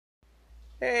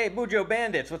Hey, Bujo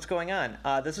Bandits, what's going on?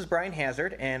 This is Brian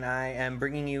Hazard, and I am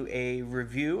bringing you a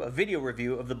video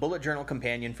review of the Bullet Journal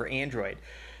Companion for Android.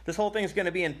 This whole thing is going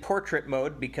to be in portrait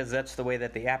mode because that's the way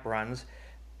that the app runs,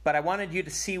 but I wanted you to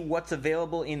see what's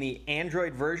available in the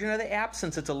Android version of the app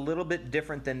since it's a little bit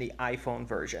different than the iPhone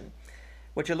version.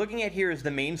 What you're looking at here is the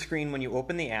main screen when you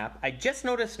open the app. I just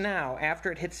noticed now,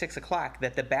 after it hit 6 o'clock,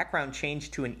 that the background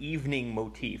changed to an evening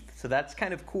motif. So that's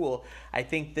kind of cool. I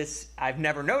think I've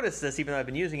never noticed this, even though I've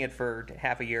been using it for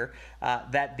half a year,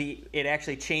 that it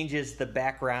actually changes the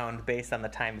background based on the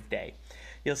time of day.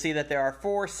 You'll see that there are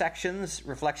 4 sections: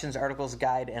 Reflections, Articles,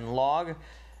 Guide, and Log.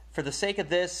 For the sake of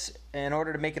this, in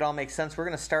order to make it all make sense, we're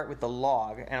going to start with the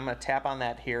log. And I'm going to tap on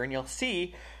that here, and you'll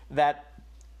see that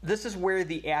this is where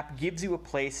the app gives you a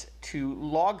place to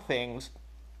log things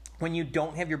when you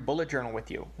don't have your bullet journal with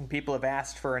you. And people have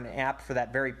asked for an app for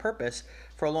that very purpose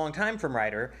for a long time from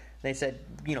Writer. They said,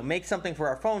 make something for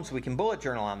our phone so we can bullet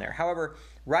journal on there. However,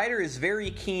 Writer is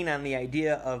very keen on the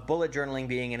idea of bullet journaling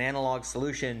being an analog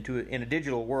solution in a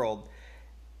digital world.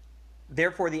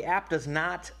 Therefore, the app does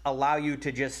not allow you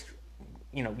to just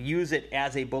use it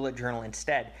as a bullet journal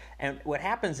instead. And what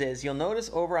happens is you'll notice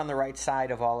over on the right side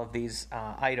of all of these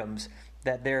items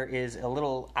that there is a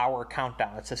little hour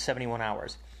countdown. It says 71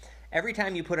 hours. Every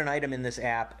time you put an item in this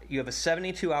app, you have a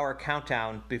 72-hour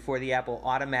countdown before the app will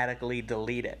automatically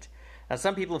delete it. Now,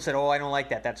 some people have said, I don't like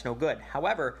that. That's no good.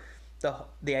 However,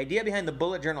 the idea behind the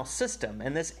bullet journal system,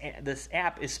 and this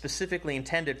app is specifically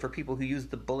intended for people who use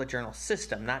the bullet journal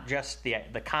system, not just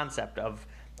the concept of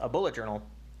a bullet journal,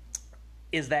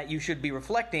 is that you should be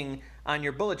reflecting on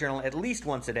your bullet journal at least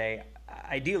once a day,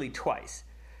 ideally twice.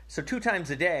 So 2 times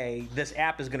a day, this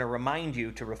app is going to remind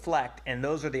you to reflect, and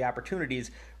those are the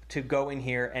opportunities to go in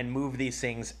here and move these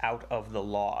things out of the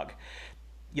log.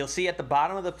 You'll see at the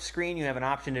bottom of the screen you have an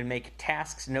option to make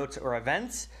tasks, notes, or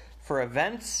events. For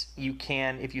events, you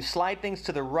can, if you slide things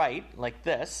to the right, like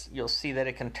this, you'll see that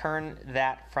it can turn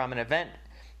that from an event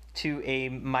to a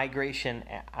migration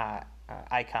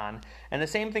icon. And the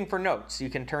same thing for notes. You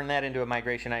can turn that into a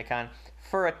migration icon.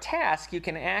 For a task, you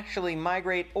can actually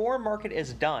migrate or mark it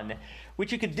as done,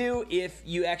 which you could do if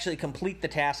you actually complete the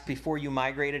task before you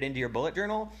migrate it into your bullet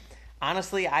journal.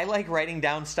 Honestly, I like writing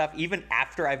down stuff even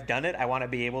after I've done it. I want to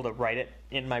be able to write it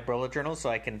in my bullet journal so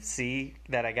I can see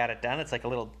that I got it done. It's like a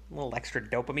little extra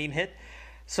dopamine hit.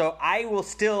 So I will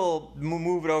still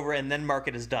move it over and then mark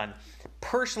it as done.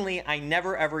 Personally, I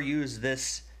never ever use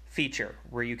this feature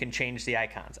where you can change the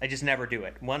icons. I just never do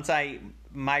it. Once I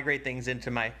migrate things into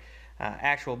my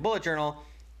actual bullet journal,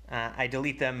 I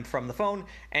delete them from the phone,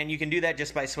 and you can do that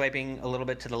just by swiping a little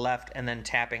bit to the left and then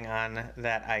tapping on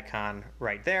that icon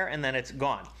right there, and then it's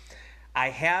gone. I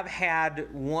have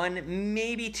had 1,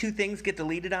 maybe 2 things get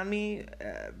deleted on me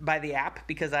by the app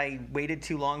because I waited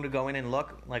too long to go in and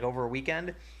look, like over a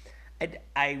weekend.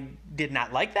 I did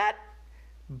not like that.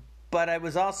 But I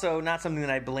was also not something that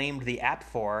I blamed the app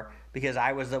for because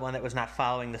I was the one that was not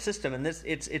following the system. And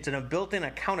it's a built-in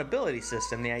accountability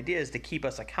system. The idea is to keep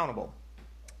us accountable.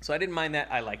 So I didn't mind that.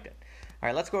 I liked it. All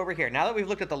right, let's go over here. Now that we've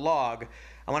looked at the log,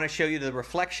 I want to show you the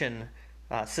reflection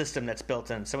system that's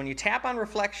built in. So when you tap on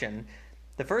reflection,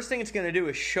 the first thing it's going to do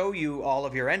is show you all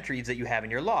of your entries that you have in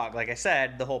your log. Like I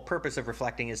said, the whole purpose of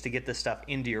reflecting is to get this stuff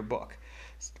into your book.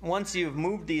 Once you've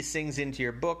moved these things into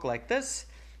your book like this,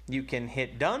 you can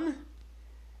hit done,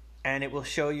 and it will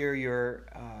show your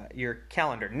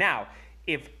calendar. Now,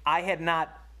 if I had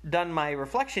not done my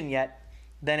reflection yet,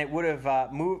 then it would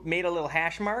have made a little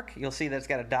hash mark. You'll see that it's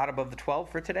got a dot above the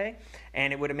 12 for today,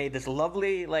 and it would have made this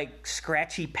lovely,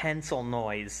 scratchy pencil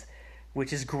noise,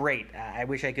 which is great. I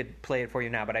wish I could play it for you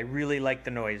now, but I really like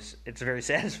the noise. It's very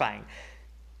satisfying.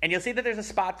 And you'll see that there's a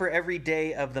spot for every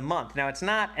day of the month. Now, it's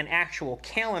not an actual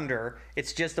calendar.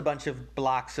 It's just a bunch of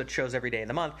blocks that shows every day of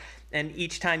the month. And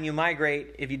each time you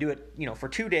migrate, if you do it, for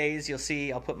 2 days, you'll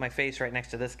see I'll put my face right next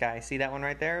to this guy. See that one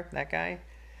right there? That guy?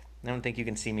 I don't think you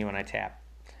can see me when I tap.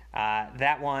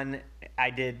 That one I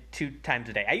did 2 times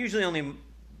a day. I usually only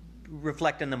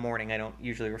reflect in the morning. I don't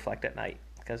usually reflect at night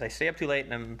because I stay up too late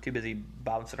and I'm too busy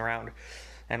bouncing around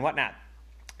and whatnot.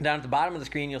 Down at the bottom of the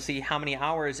screen, you'll see how many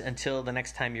hours until the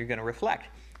next time you're going to reflect.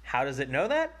 How does it know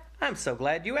that? I'm so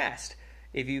glad you asked.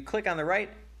 If you click on the right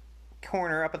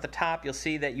corner up at the top, you'll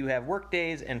see that you have work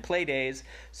days and play days.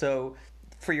 So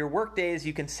for your work days,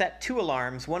 you can set 2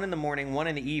 alarms, 1 in the morning, 1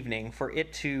 in the evening, for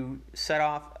it to set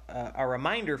off a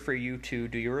reminder for you to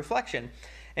do your reflection.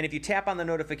 And if you tap on the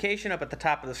notification up at the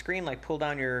top of the screen, like pull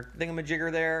down your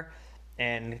thingamajigger there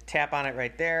and tap on it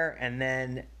right there, and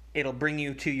then it'll bring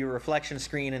you to your reflection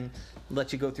screen and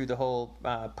let you go through the whole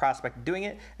prospect of doing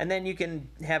it. And then you can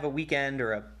have a weekend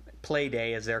or a play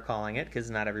day, as they're calling it, because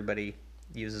not everybody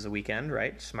uses a weekend,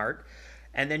 right? Smart.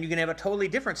 And then you can have a totally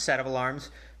different set of alarms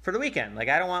for the weekend. Like,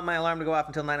 I don't want my alarm to go off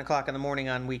until 9 o'clock in the morning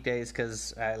on weekdays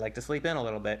because I like to sleep in a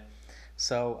little bit.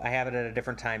 So I have it at a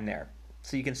different time there.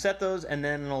 So you can set those, and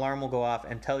then an alarm will go off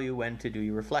and tell you when to do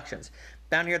your reflections.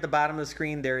 Down here at the bottom of the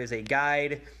screen, there is a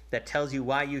guide that tells you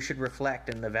why you should reflect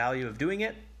and the value of doing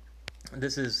it.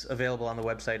 This is available on the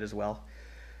website as well.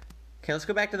 Okay, let's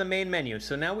go back to the main menu.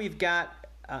 So now we've got,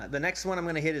 the next one I'm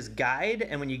going to hit is Guide,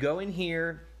 and when you go in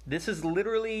here, this is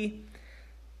literally,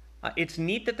 it's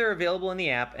neat that they're available in the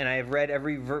app, and I have read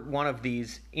every one of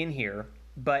these in here,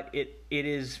 but it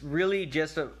is really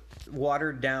just a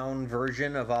watered down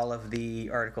version of all of the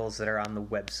articles that are on the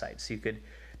website. So you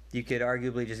could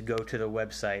arguably just go to the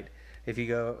website. If you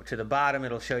go to the bottom,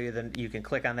 it'll show you you can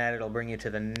click on that, it'll bring you to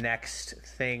the next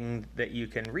thing that you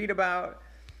can read about.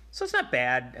 So it's not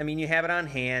bad. I mean, you have it on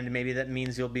hand. Maybe that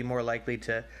means you'll be more likely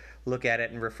to look at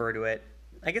it and refer to it.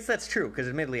 I guess that's true, because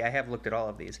admittedly I have looked at all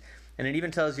of these. And it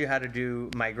even tells you how to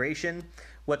do migration.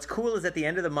 What's cool is at the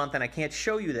end of the month, and I can't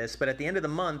show you this, but at the end of the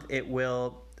month it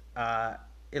will,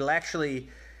 it'll actually,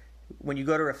 when you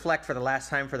go to reflect for the last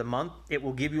time for the month, it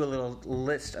will give you a little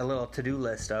list, a little to-do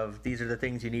list of these are the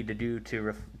things you need to do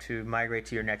to migrate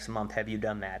to your next month. Have you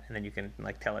done that? And then you can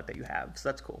like tell it that you have. So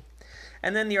that's cool.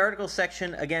 And then the article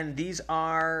section, again, these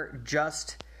are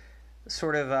just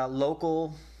sort of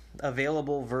local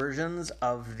available versions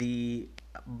of the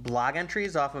blog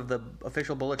entries off of the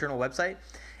official Bullet Journal website.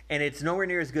 And it's nowhere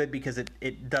near as good because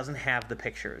it doesn't have the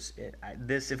pictures.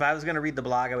 If I was going to read the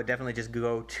blog, I would definitely just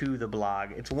go to the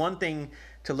blog. It's one thing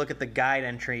to look at the guide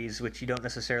entries, which you don't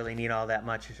necessarily need all that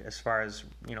much as far as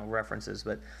references,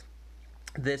 but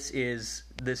this is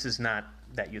not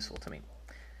that useful to me.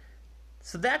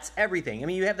 So that's everything. I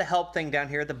mean, you have the help thing down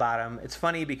here at the bottom. It's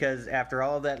funny because after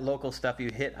all of that local stuff, you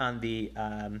hit on the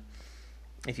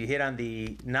if you hit on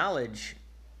the knowledge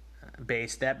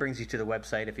base, that brings you to the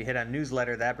website. If you hit on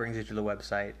newsletter, that brings you to the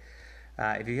website.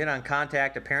 If you hit on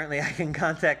contact, apparently I can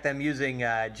contact them using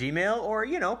Gmail or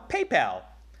PayPal.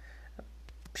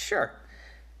 Sure.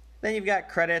 Then you've got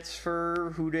credits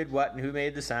for who did what and who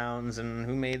made the sounds and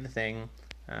who made the thing.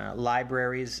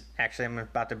 Libraries. Actually, I'm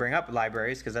about to bring up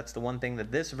libraries because that's the one thing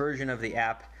that this version of the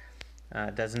app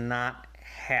does not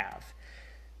have.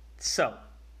 So,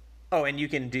 and you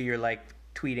can do your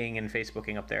tweeting and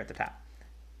Facebooking up there at the top.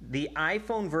 The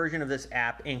iPhone version of this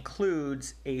app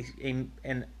includes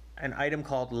an item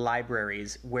called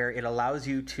Libraries, where it allows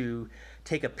you to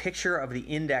take a picture of the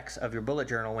index of your bullet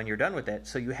journal when you're done with it.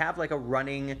 So you have a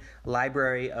running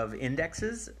library of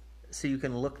indexes, so you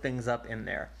can look things up in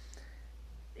there.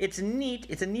 It's neat.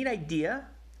 It's a neat idea.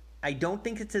 I don't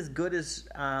think it's as good as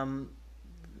other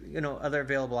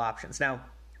available options. Now,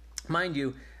 mind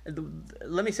you,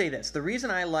 let me say this. The reason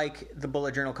I like the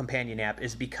Bullet Journal Companion app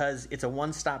is because it's a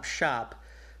one-stop shop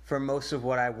for most of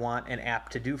what I want an app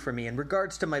to do for me in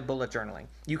regards to my bullet journaling.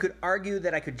 You could argue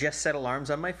that I could just set alarms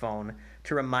on my phone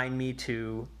to remind me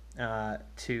to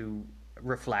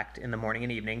reflect in the morning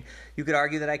and evening. You could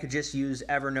argue that I could just use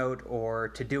Evernote or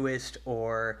Todoist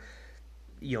or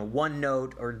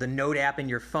OneNote or the Note app in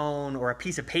your phone or a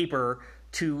piece of paper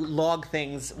to log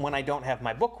things when I don't have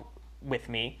my book with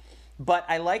me. But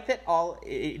I like that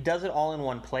it does it all in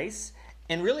one place.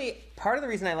 And really, part of the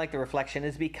reason I like the reflection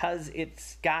is because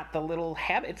it's got the little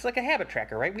habit. It's like a habit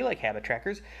tracker, right? We like habit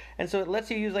trackers. And so it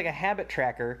lets you use a habit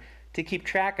tracker to keep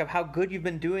track of how good you've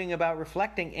been doing about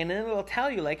reflecting. And then it'll tell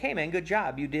you hey man, good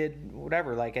job. You did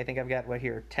whatever. I think I've got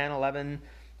 10, 11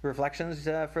 reflections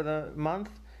for the month.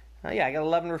 Yeah, I got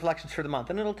 11 reflections for the month.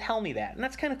 And it'll tell me that. And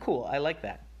that's kind of cool. I like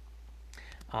that.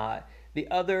 The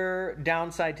other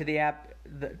downside to the app,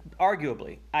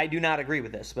 arguably, I do not agree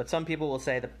with this, but some people will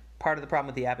say that part of the problem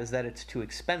with the app is that it's too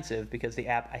expensive because the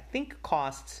app, I think,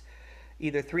 costs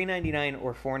either $3.99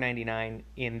 or $4.99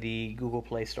 in the Google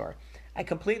Play Store. I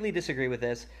completely disagree with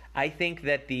this. I think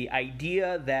that the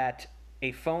idea that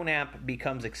a phone app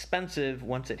becomes expensive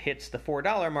once it hits the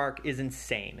 $4 mark is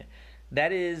insane.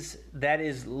 That is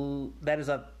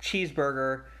a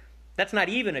cheeseburger. That's not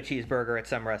even a cheeseburger at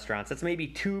some restaurants. That's maybe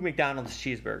 2 McDonald's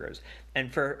cheeseburgers.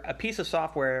 And for a piece of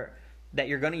software that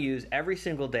you're going to use every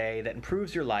single day that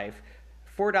improves your life,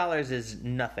 $4 is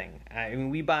nothing. I mean,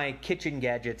 we buy kitchen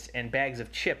gadgets and bags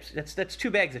of chips. That's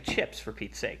 2 bags of chips, for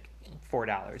Pete's sake.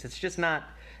 $4. It's just not.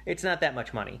 It's not that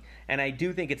much money. And I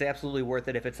do think it's absolutely worth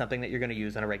it if it's something that you're going to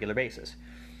use on a regular basis.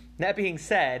 That being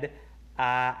said,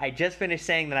 I just finished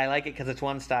saying that I like it because it's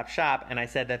one-stop shop, and I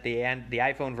said that the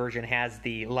iPhone version has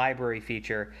the library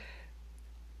feature.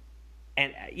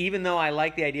 And even though I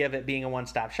like the idea of it being a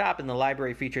one-stop shop and the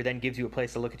library feature then gives you a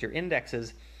place to look at your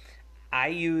indexes, I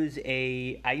use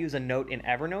a note in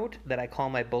Evernote that I call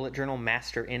my bullet journal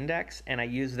master index, and I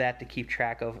use that to keep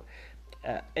track of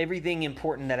everything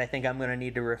important that I think I'm going to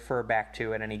need to refer back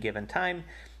to at any given time.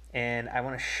 And I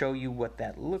want to show you what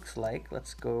that looks like.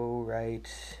 Let's go right,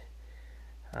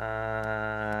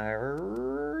 yeah,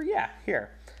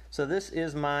 here. So this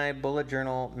is my bullet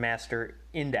journal master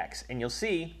index, and you'll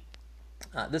see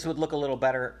this would look a little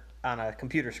better on a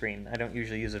computer screen. I don't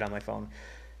usually use it on my phone.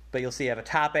 But you'll see I have a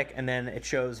topic, and then it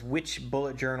shows which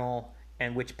bullet journal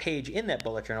and which page in that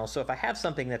bullet journal. So if I have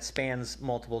something that spans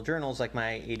multiple journals, like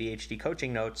my ADHD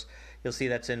coaching notes, you'll see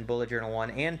that's in bullet journal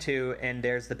 1 and 2, and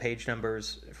there's the page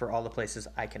numbers for all the places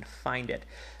I can find it.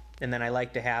 And then I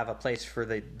like to have a place for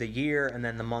the year and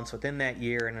then the months within that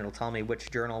year, and it'll tell me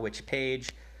which journal, which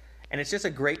page. And it's just a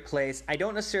great place. I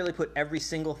don't necessarily put every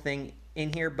single thing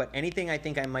in here, but anything I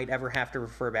think I might ever have to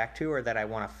refer back to or that I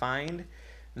want to find,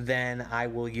 then I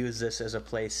will use this as a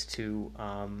place to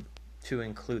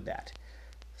include that.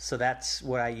 So that's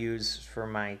what I use for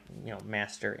my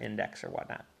master index or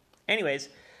whatnot. Anyways,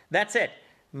 that's it.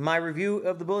 My review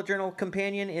of the Bullet Journal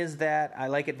Companion is that I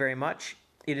like it very much.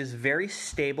 It is very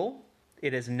stable.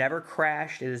 It has never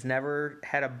crashed. It has never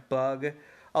had a bug.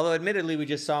 Although admittedly we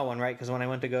just saw one, right? Because when I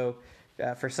went to go,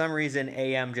 for some reason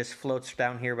AM just floats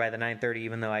down here by the 9:30,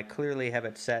 even though I clearly have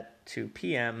it set to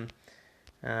PM.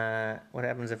 What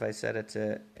happens if I set it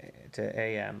to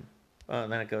AM? Oh,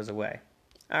 then it goes away.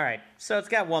 All right, so it's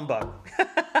got one bug.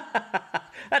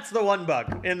 That's the one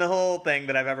bug in the whole thing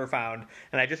that I've ever found,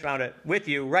 and I just found it with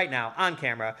you right now on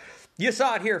camera. You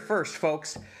saw it here first,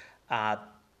 folks.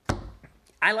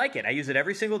 I like it. I use it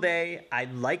every single day. I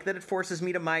like that it forces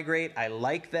me to migrate. I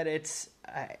like that it's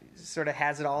sort of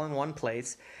has it all in one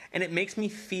place. And it makes me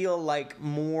feel like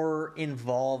more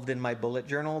involved in my bullet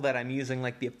journal, that I'm using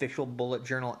like the official bullet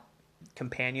journal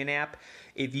companion app.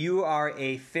 If you are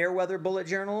a fair weather bullet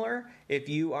journaler, if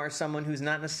you are someone who's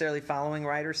not necessarily following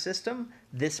Writer's System,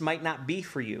 this might not be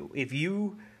for you. If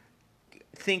you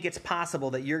think it's possible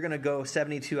that you're going to go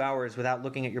 72 hours without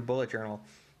looking at your bullet journal,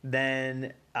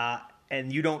 then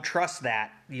and you don't trust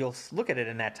that you'll look at it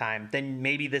in that time, then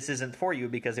maybe this isn't for you,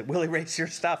 because it will erase your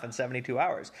stuff in 72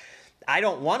 hours. I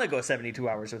don't want to go 72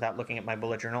 hours without looking at my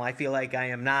bullet journal. I feel like I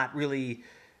am not really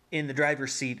in the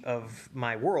driver's seat of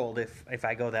my world if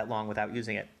I go that long without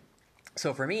using it.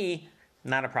 So for me,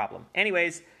 not a problem.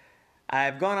 Anyways,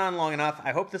 I've gone on long enough.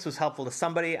 I hope this was helpful to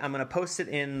somebody. I'm going to post it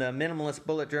in the Minimalist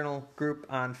Bullet Journal group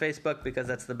on Facebook, because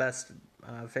that's the best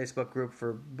Facebook group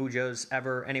for Bujos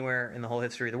ever, anywhere in the whole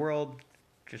history of the world.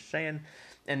 Just saying.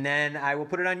 And then I will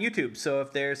put it on YouTube. So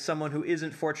if there's someone who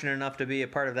isn't fortunate enough to be a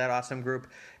part of that awesome group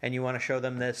and you want to show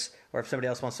them this, or if somebody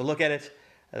else wants to look at it,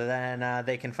 then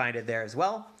they can find it there as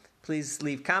well. Please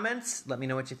leave comments. Let me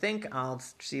know what you think. I'll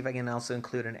see if I can also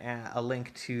include a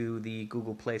link to the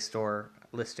Google Play Store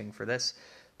listing for this.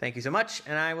 Thank you so much,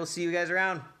 and I will see you guys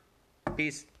around.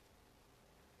 Peace.